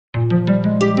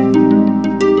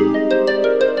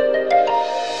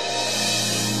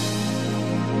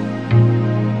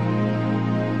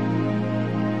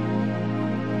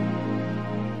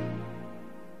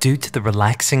Due to the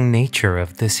relaxing nature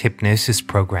of this hypnosis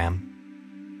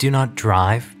program, do not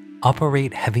drive,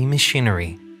 operate heavy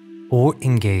machinery, or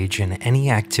engage in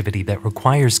any activity that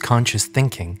requires conscious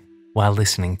thinking while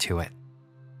listening to it.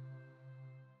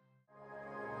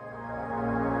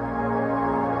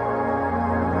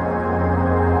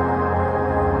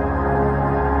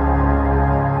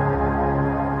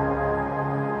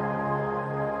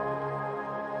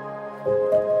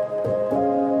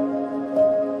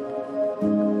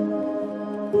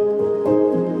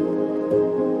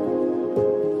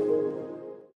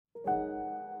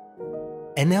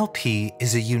 NLP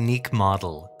is a unique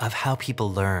model of how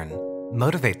people learn,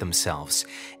 motivate themselves,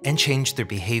 and change their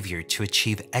behavior to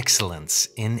achieve excellence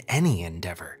in any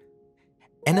endeavor.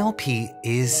 NLP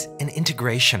is an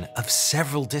integration of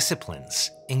several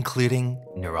disciplines, including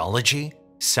neurology,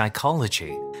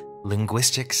 psychology,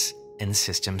 linguistics, and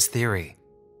systems theory.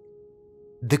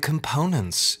 The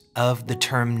components of the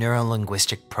term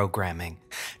neurolinguistic programming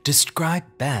describe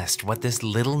best what this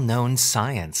little-known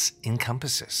science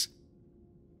encompasses.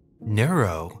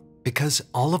 Neuro, because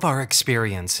all of our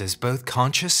experiences, both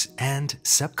conscious and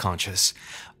subconscious,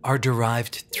 are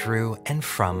derived through and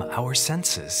from our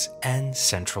senses and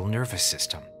central nervous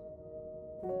system.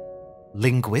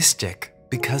 Linguistic,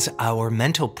 because our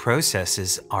mental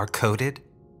processes are coded,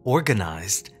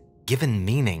 organized, given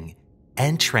meaning,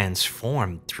 and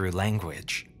transformed through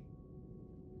language.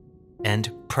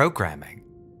 And programming,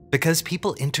 because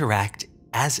people interact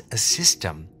as a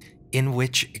system in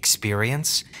which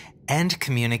experience and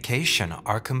communication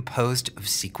are composed of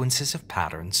sequences of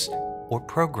patterns or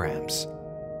programs.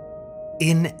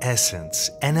 In essence,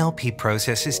 NLP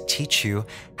processes teach you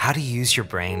how to use your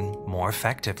brain more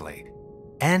effectively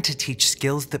and to teach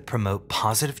skills that promote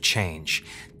positive change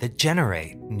that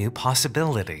generate new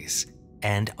possibilities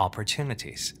and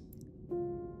opportunities.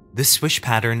 The Swish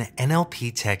pattern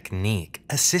NLP technique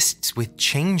assists with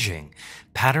changing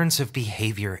patterns of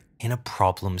behavior in a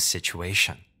problem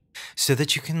situation, so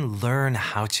that you can learn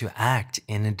how to act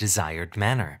in a desired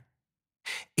manner.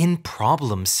 In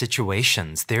problem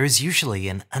situations, there is usually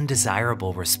an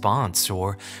undesirable response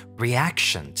or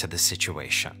reaction to the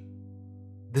situation.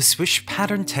 The Swish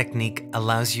pattern technique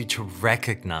allows you to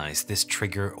recognize this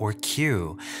trigger or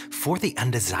cue for the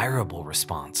undesirable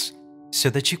response, so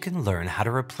that you can learn how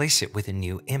to replace it with a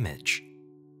new image.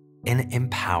 An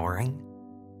empowering,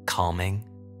 calming,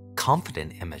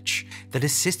 confident image that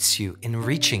assists you in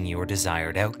reaching your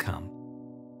desired outcome.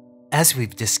 As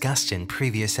we've discussed in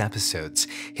previous episodes,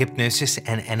 hypnosis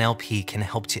and NLP can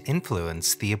help to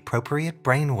influence the appropriate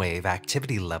brainwave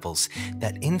activity levels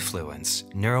that influence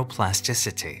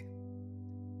neuroplasticity.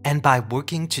 And by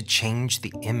working to change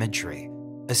the imagery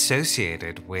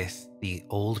associated with the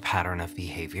old pattern of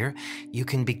behavior, you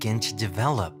can begin to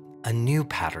develop a new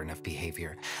pattern of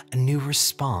behavior, a new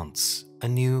response, a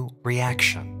new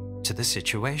reaction to the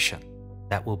situation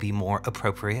that will be more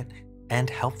appropriate and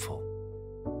helpful.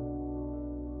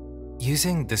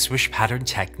 Using the Swish pattern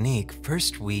technique,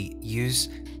 first we use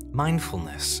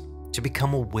mindfulness to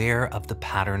become aware of the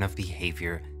pattern of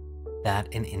behavior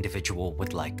that an individual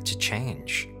would like to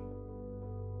change.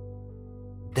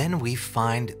 Then we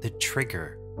find the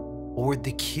trigger or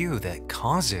the cue that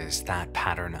causes that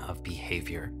pattern of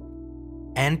behavior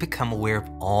and become aware of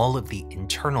all of the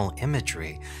internal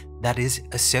imagery that is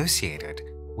associated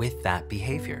with that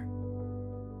behavior.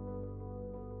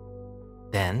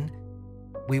 Then,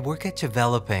 we work at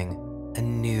developing a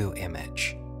new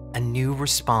image, a new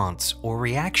response or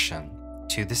reaction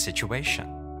to the situation,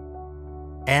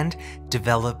 and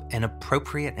develop an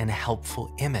appropriate and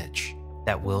helpful image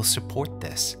that will support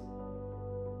this.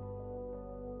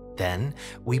 Then,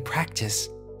 we practice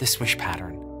the Swish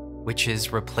pattern, which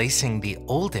is replacing the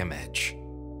old image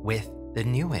with the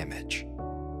new image.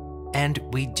 And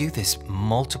we do this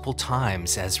multiple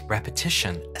times as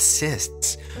repetition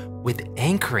assists with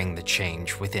anchoring the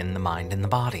change within the mind and the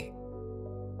body.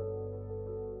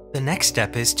 The next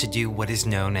step is to do what is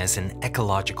known as an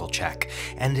ecological check,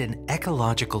 and an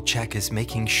ecological check is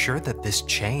making sure that this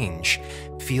change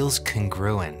feels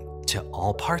congruent to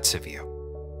all parts of you.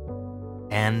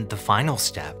 And the final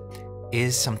step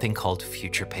is something called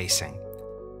future pacing.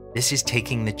 This is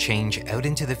taking the change out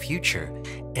into the future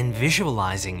and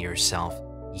visualizing yourself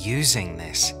using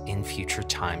this in future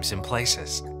times and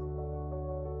places.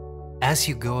 As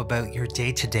you go about your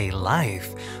day-to-day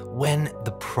life, when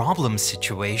the problem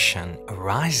situation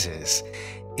arises,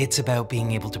 it's about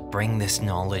being able to bring this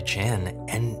knowledge in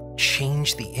and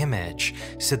change the image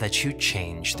so that you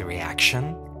change the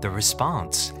reaction, the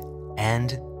response,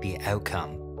 and the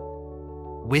outcome.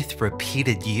 With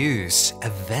repeated use,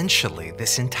 eventually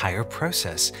this entire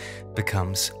process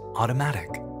becomes automatic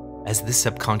as the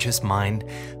subconscious mind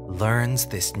learns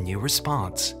this new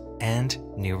response and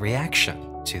new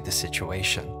reaction to the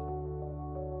situation.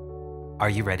 Are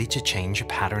you ready to change a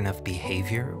pattern of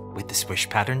behavior with the Swish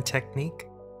pattern technique?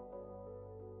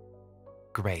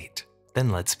 Great, then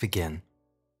let's begin.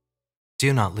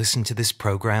 Do not listen to this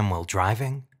program while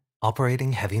driving,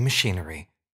 operating heavy machinery,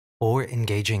 or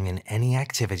engaging in any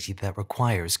activity that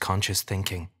requires conscious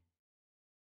thinking.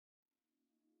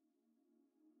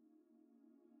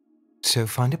 So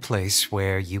find a place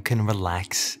where you can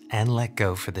relax and let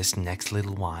go for this next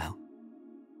little while.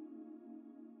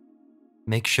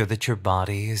 Make sure that your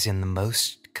body is in the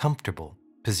most comfortable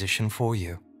position for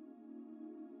you.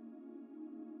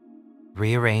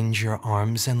 Rearrange your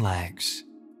arms and legs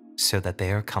so that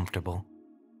they are comfortable.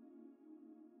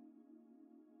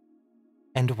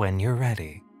 And when you're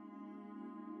ready,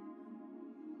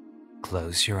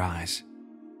 close your eyes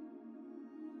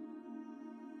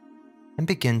and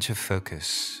begin to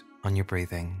focus on your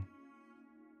breathing.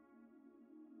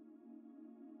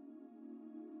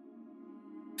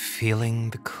 Feeling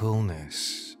the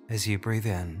coolness as you breathe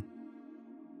in.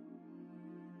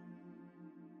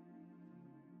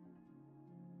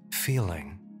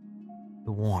 Feeling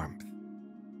the warmth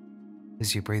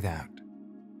as you breathe out.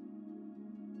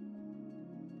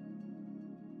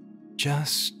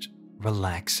 Just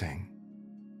relaxing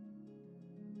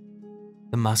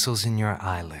the muscles in your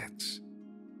eyelids.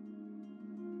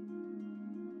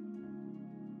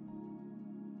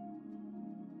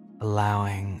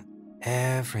 Allowing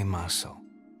every muscle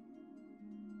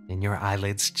in your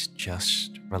eyelids to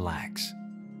just relax.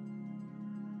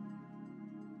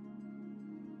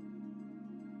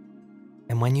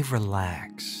 And when you've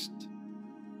relaxed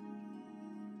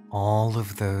all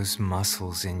of those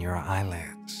muscles in your eyelids,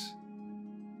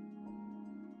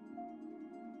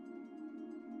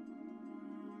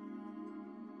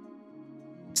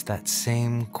 it's that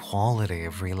same quality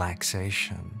of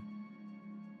relaxation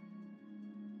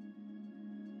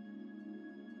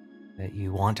that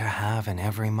you want to have in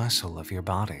every muscle of your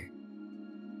body.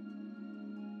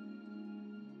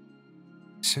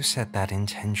 So set that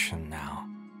intention now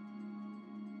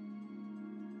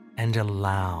and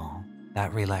allow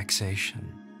that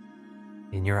relaxation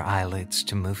in your eyelids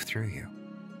to move through you,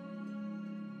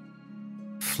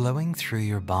 flowing through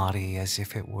your body as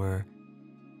if it were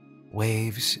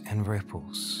waves and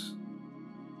ripples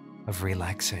of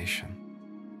relaxation,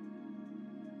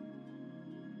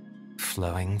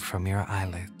 flowing from your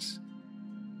eyelids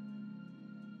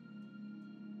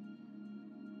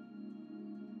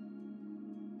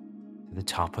to the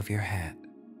top of your head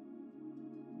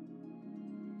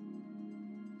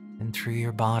and through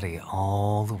your body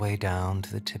all the way down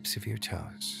to the tips of your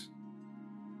toes.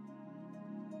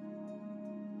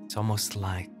 It's almost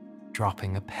like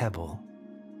dropping a pebble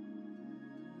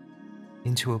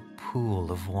into a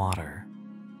pool of water,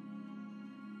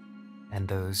 and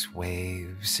those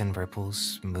waves and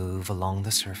ripples move along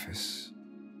the surface,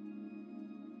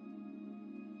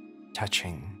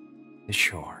 touching the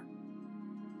shore.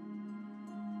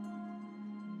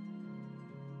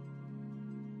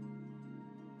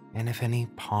 And if any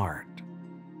part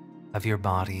of your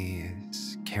body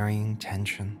is carrying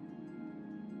tension,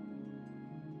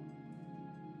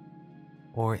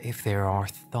 or if there are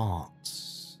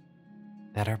thoughts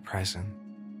that are present,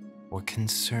 or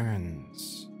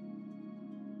concerns,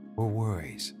 or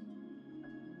worries,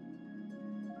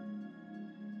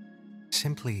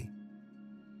 simply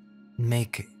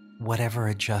make whatever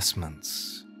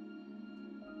adjustments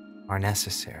are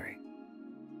necessary.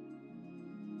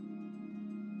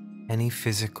 Any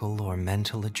physical or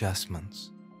mental adjustments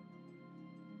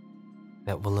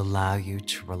that will allow you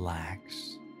to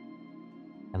relax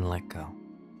and let go,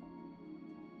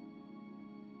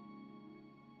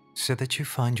 so that you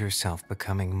find yourself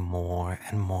becoming more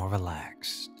and more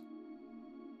relaxed,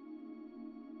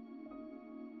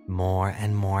 more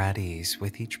and more at ease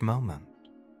with each moment.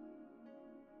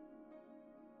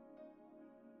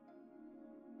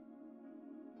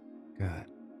 Good.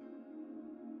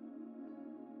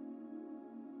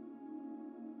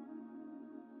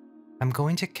 I'm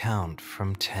going to count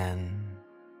from 10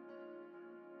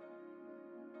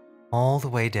 all the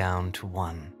way down to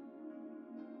 1.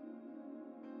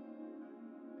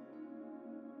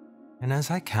 And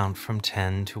as I count from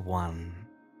 10 to 1,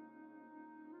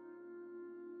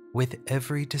 with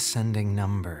every descending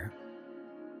number,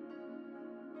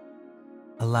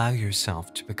 allow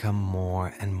yourself to become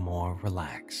more and more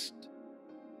relaxed,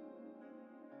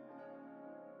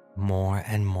 more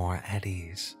and more at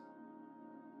ease.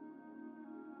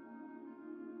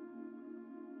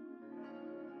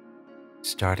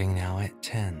 starting now at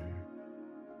 10.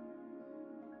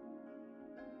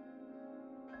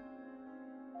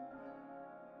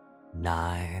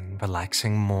 9,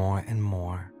 relaxing more and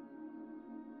more.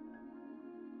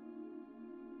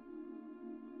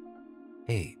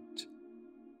 8.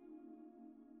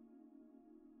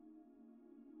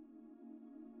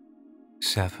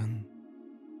 7.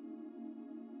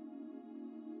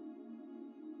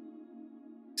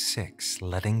 6,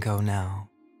 letting go now.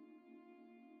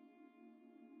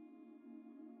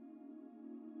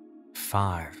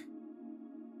 5.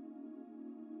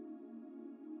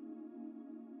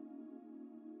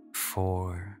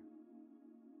 4.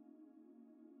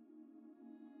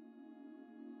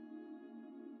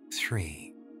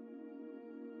 3.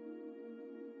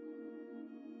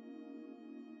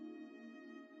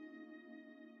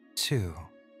 2.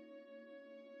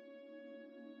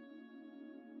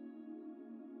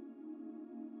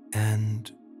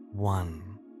 And 1.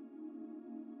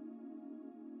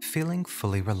 Feeling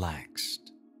fully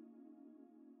relaxed,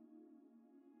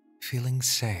 feeling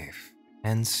safe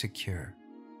and secure,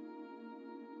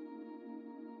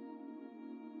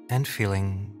 and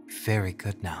feeling very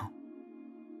good now.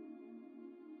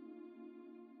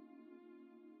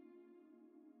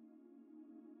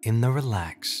 In the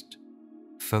relaxed,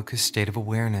 focused state of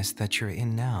awareness that you're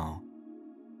in now,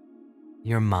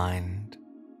 your mind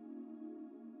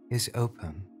is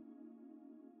open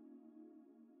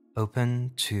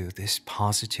to this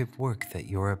positive work that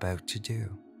you're about to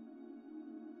do.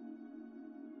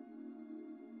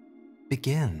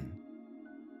 Begin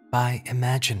by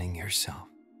imagining yourself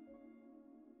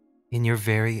in your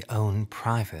very own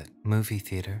private movie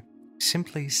theater,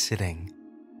 simply sitting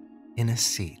in a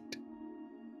seat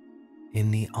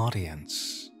in the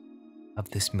audience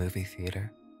of this movie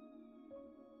theater.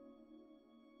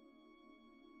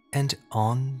 And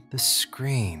on the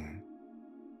screen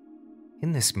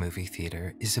in this movie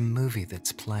theater is a movie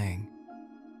that's playing.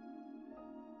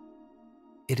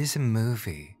 It is a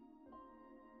movie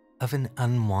of an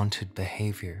unwanted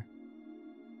behavior.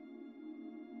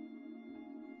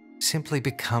 Simply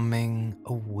becoming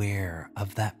aware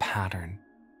of that pattern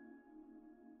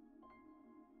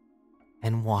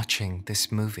and watching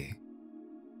this movie.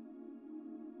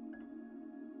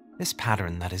 This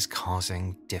pattern that is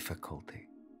causing difficulty.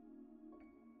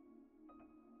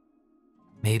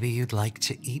 Maybe you'd like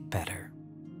to eat better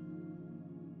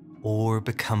or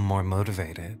become more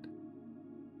motivated.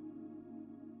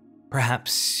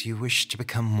 Perhaps you wish to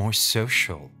become more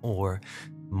social or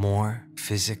more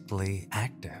physically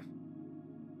active.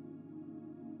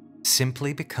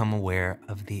 Simply become aware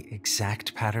of the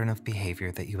exact pattern of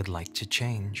behavior that you would like to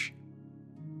change.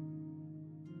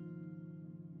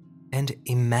 And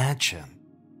imagine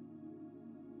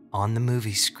on the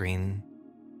movie screen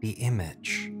the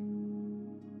image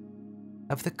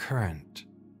of the current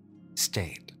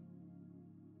state.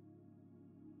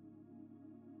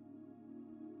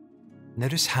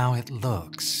 Notice how it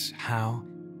looks, how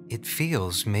it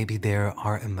feels. Maybe there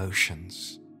are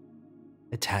emotions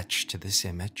attached to this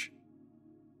image,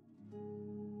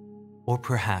 or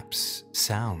perhaps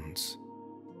sounds.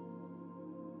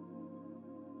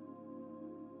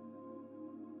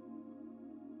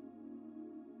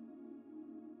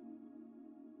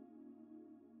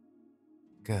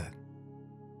 Good.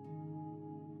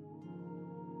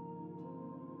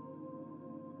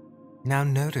 Now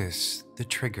notice the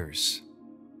triggers.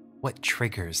 What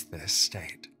triggers this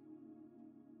state?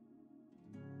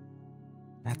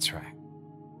 That's right.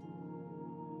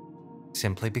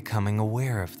 Simply becoming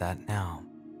aware of that now.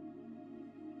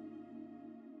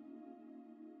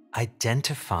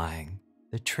 Identifying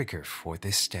the trigger for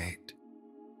this state.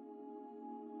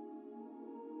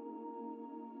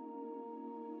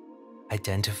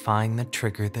 Identifying the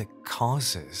trigger that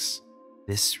causes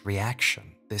this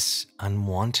reaction, this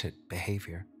unwanted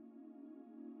behavior.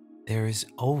 There is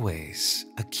always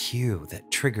a cue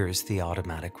that triggers the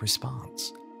automatic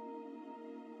response.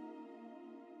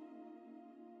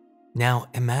 Now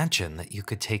imagine that you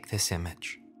could take this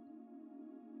image,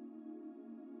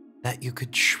 that you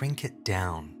could shrink it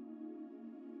down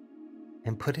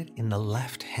and put it in the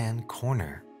left-hand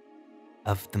corner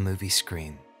of the movie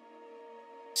screen,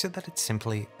 so that it's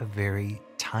simply a very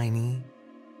tiny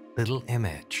little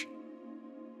image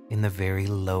in the very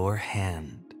lower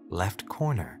hand left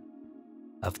corner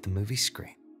of the movie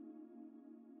screen.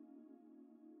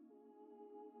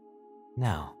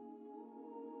 Now,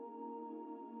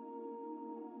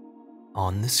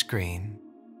 on the screen,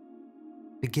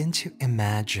 begin to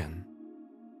imagine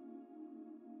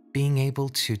being able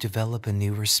to develop a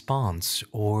new response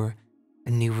or a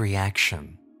new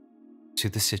reaction to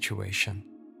the situation.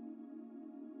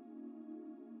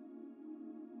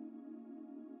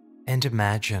 and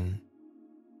imagine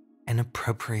an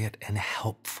appropriate and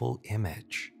helpful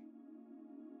image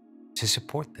to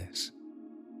support this.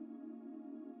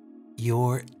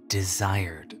 Your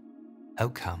desired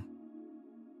outcome.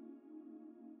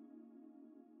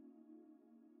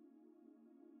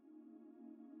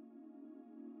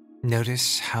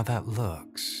 Notice how that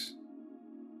looks,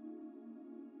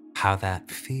 how that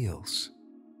feels.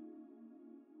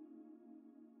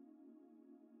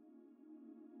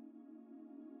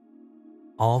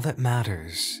 All that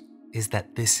matters is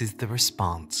that this is the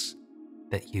response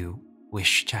that you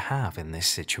wish to have in this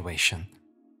situation.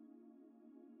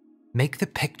 Make the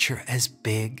picture as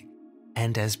big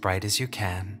and as bright as you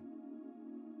can.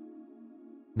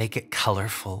 Make it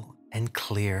colorful and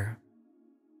clear.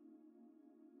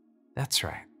 That's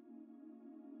right.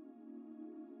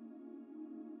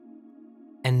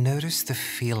 And notice the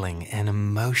feeling and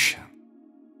emotion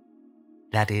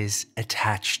that is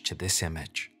attached to this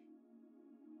image.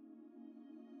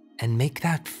 And make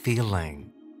that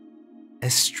feeling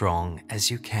as strong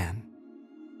as you can.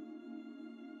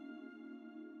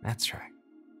 That's right.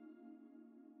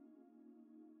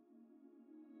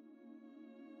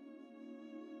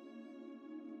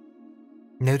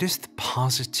 Notice the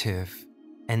positive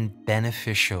and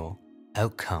beneficial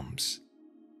outcomes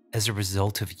as a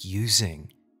result of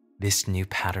using this new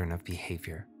pattern of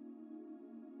behavior.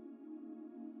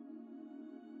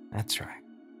 That's right.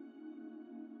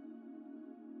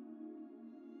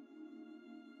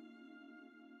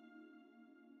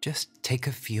 Just take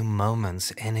a few moments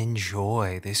and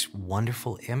enjoy this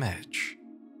wonderful image.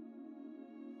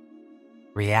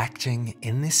 Reacting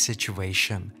in this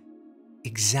situation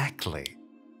exactly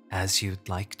as you'd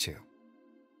like to.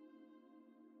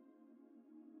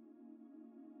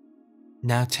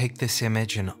 Now take this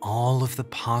image and all of the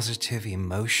positive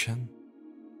emotion,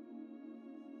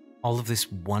 all of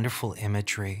this wonderful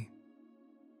imagery,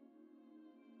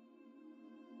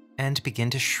 and begin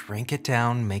to shrink it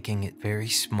down, making it very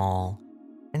small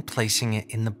and placing it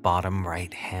in the bottom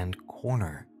right-hand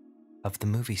corner of the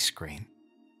movie screen.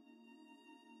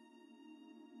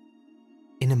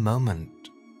 In a moment,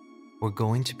 we're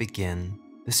going to begin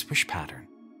the swish pattern,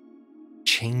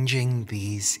 changing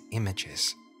these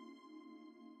images.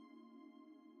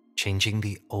 Changing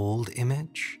the old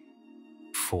image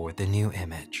for the new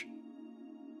image.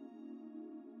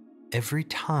 Every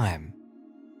time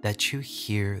that you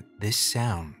hear this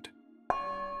sound,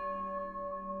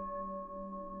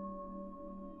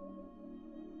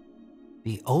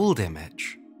 the old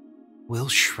image will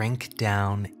shrink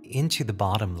down into the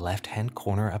bottom left-hand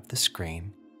corner of the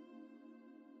screen,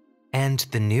 and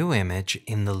the new image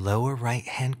in the lower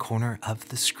right-hand corner of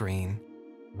the screen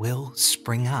will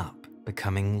spring up,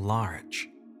 becoming large.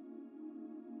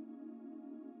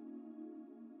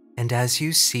 And as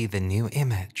you see the new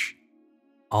image,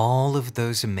 all of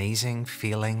those amazing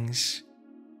feelings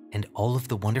and all of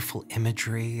the wonderful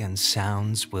imagery and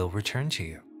sounds will return to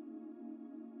you.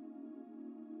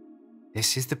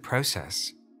 This is the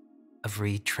process of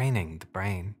retraining the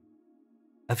brain,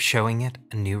 of showing it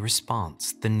a new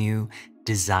response, the new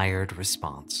desired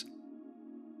response.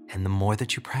 And the more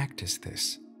that you practice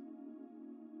this,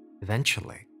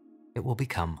 eventually it will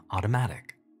become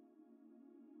automatic.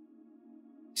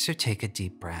 So take a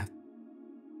deep breath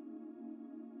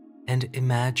and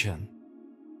imagine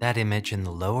that image in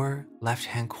the lower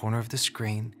left-hand corner of the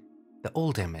screen, the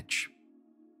old image,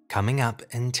 coming up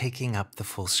and taking up the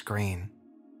full screen,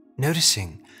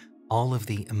 noticing all of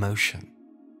the emotion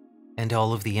and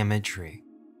all of the imagery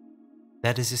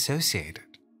that is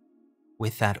associated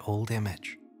with that old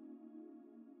image.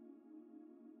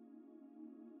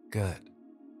 Good.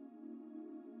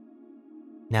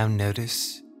 Now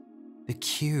notice the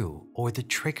cue or the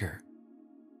trigger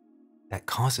that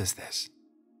causes this.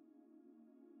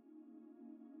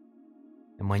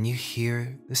 And when you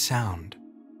hear the sound,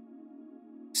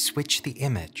 switch the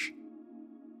image.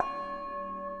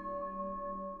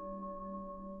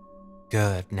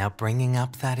 Good. Now bringing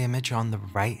up that image on the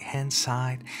right-hand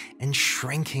side and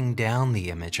shrinking down the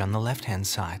image on the left-hand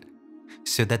side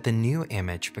so that the new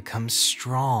image becomes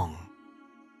strong,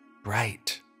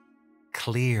 bright,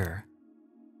 clear,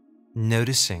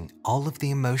 noticing all of the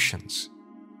emotions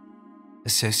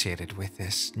associated with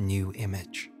this new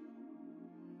image.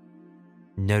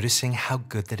 Noticing how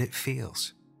good that it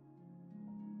feels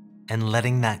and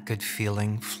letting that good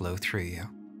feeling flow through you.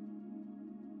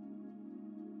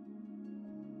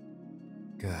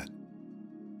 Good.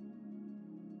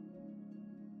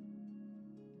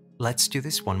 Let's do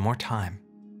this one more time.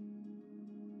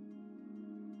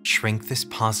 Shrink this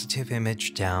positive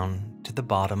image down to the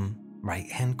bottom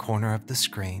right-hand corner of the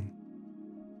screen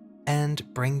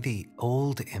And bring the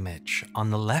old image on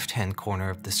the left-hand corner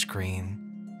of the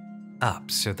screen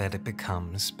up so that it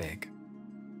becomes big.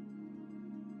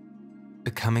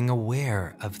 Becoming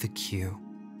aware of the cue,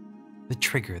 the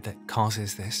trigger that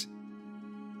causes this.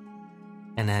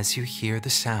 And as you hear the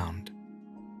sound,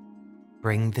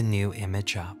 bring the new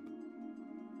image up.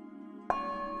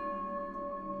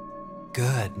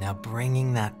 Good. Now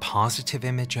bringing that positive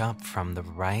image up from the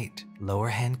right lower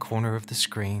hand corner of the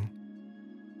screen,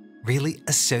 really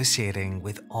associating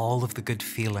with all of the good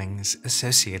feelings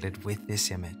associated with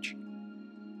this image.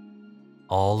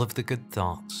 All of the good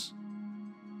thoughts,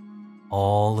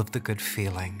 all of the good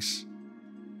feelings.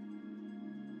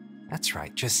 That's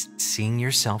right, just seeing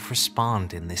yourself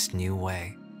respond in this new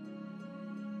way.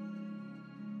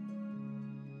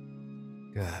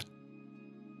 Good.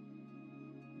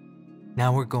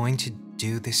 Now we're going to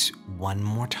do this one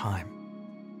more time.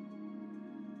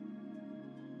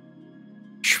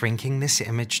 Shrinking this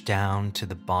image down to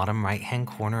the bottom right-hand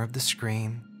corner of the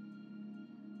screen,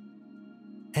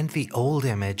 and the old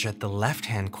image at the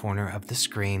left-hand corner of the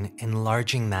screen,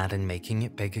 enlarging that and making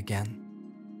it big again.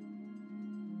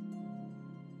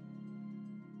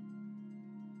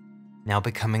 Now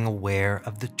becoming aware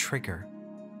of the trigger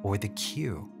or the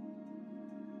cue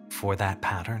for that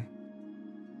pattern.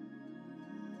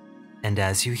 And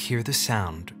as you hear the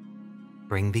sound,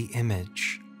 bring the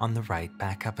image on the right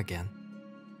back up again.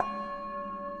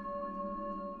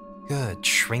 Good.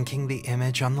 Shrinking the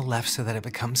image on the left so that it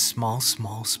becomes small,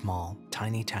 small, small,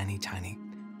 tiny, tiny, tiny.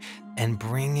 And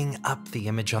bringing up the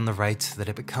image on the right so that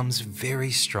it becomes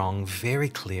very strong, very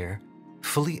clear,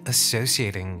 fully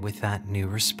associating with that new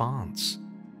response.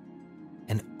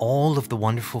 And all of the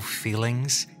wonderful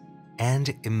feelings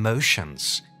and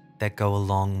emotions that go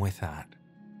along with that.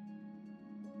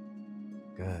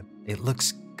 Good. It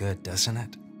looks good, doesn't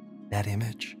it? That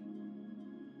image.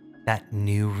 That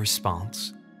new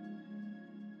response.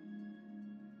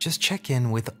 Just check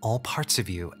in with all parts of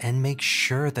you and make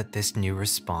sure that this new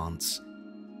response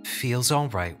feels all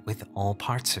right with all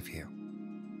parts of you.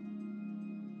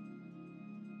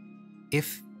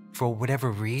 If, for whatever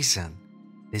reason,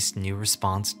 this new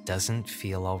response doesn't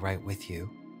feel all right with you,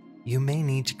 you may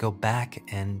need to go back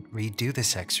and redo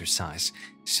this exercise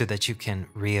so that you can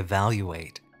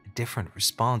reevaluate a different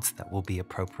response that will be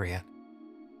appropriate.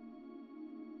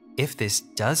 If this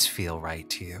does feel right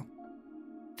to you,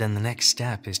 then the next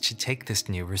step is to take this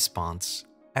new response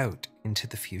out into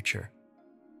the future.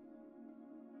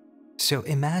 So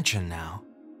imagine now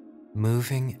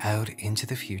moving out into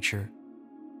the future,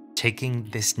 taking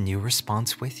this new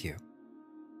response with you.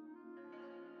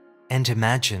 And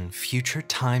imagine future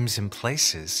times and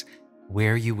places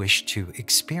where you wish to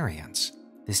experience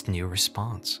this new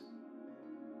response.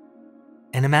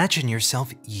 And imagine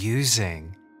yourself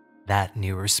using that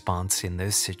new response in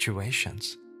those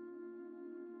situations.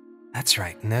 That's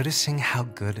right, noticing how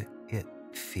good it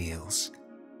feels,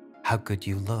 how good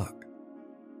you look.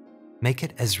 Make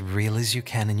it as real as you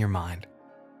can in your mind.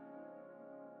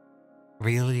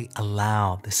 Really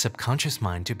allow the subconscious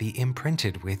mind to be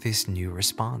imprinted with this new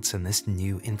response and this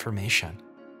new information.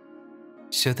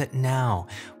 So that now,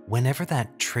 whenever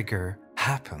that trigger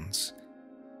happens,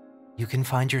 you can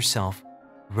find yourself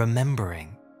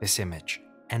remembering this image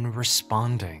and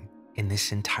responding in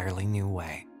this entirely new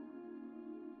way.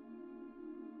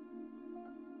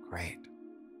 Great.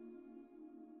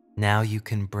 Now you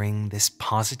can bring this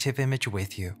positive image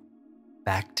with you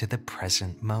back to the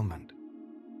present moment,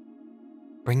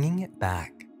 bringing it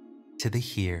back to the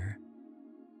here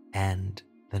and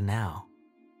the now.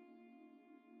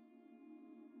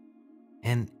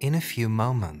 And in a few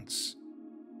moments,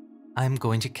 I'm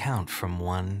going to count from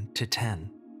 1 to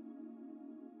 10.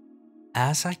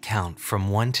 As I count from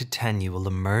 1 to 10, you will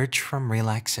emerge from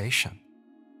relaxation.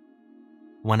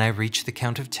 When I reach the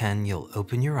count of 10, you'll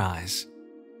open your eyes.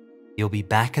 You'll be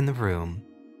back in the room,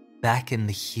 back in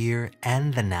the here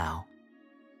and the now,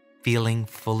 feeling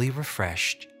fully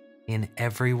refreshed in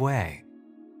every way,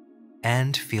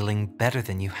 and feeling better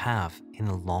than you have in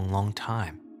a long, long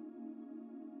time.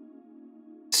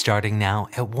 Starting now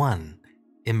at 1,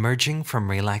 emerging from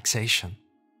relaxation.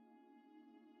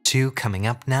 2, coming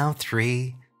up now,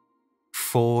 3,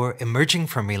 4, emerging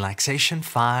from relaxation,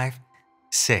 5,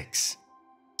 6,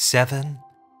 7,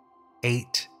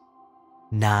 8,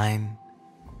 9,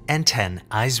 and 10,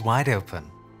 eyes wide open,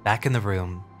 back in the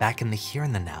room, back in the here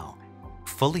and the now,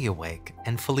 fully awake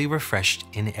and fully refreshed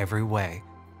in every way,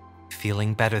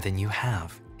 feeling better than you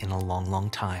have in a long, long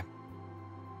time.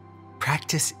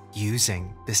 Practice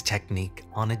using this technique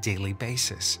on a daily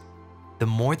basis. The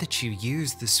more that you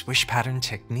use the swish pattern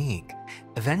technique,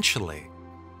 eventually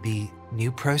the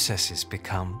new processes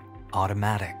become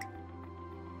automatic.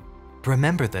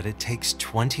 Remember that it takes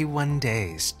 21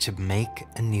 days to make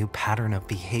a new pattern of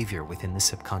behavior within the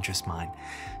subconscious mind,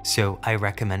 so I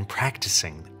recommend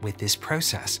practicing with this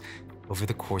process over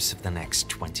the course of the next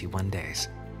 21 days.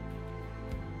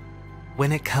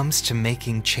 When it comes to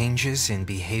making changes in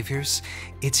behaviors,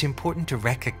 it's important to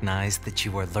recognize that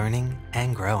you are learning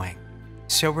and growing.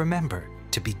 So remember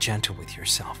to be gentle with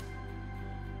yourself.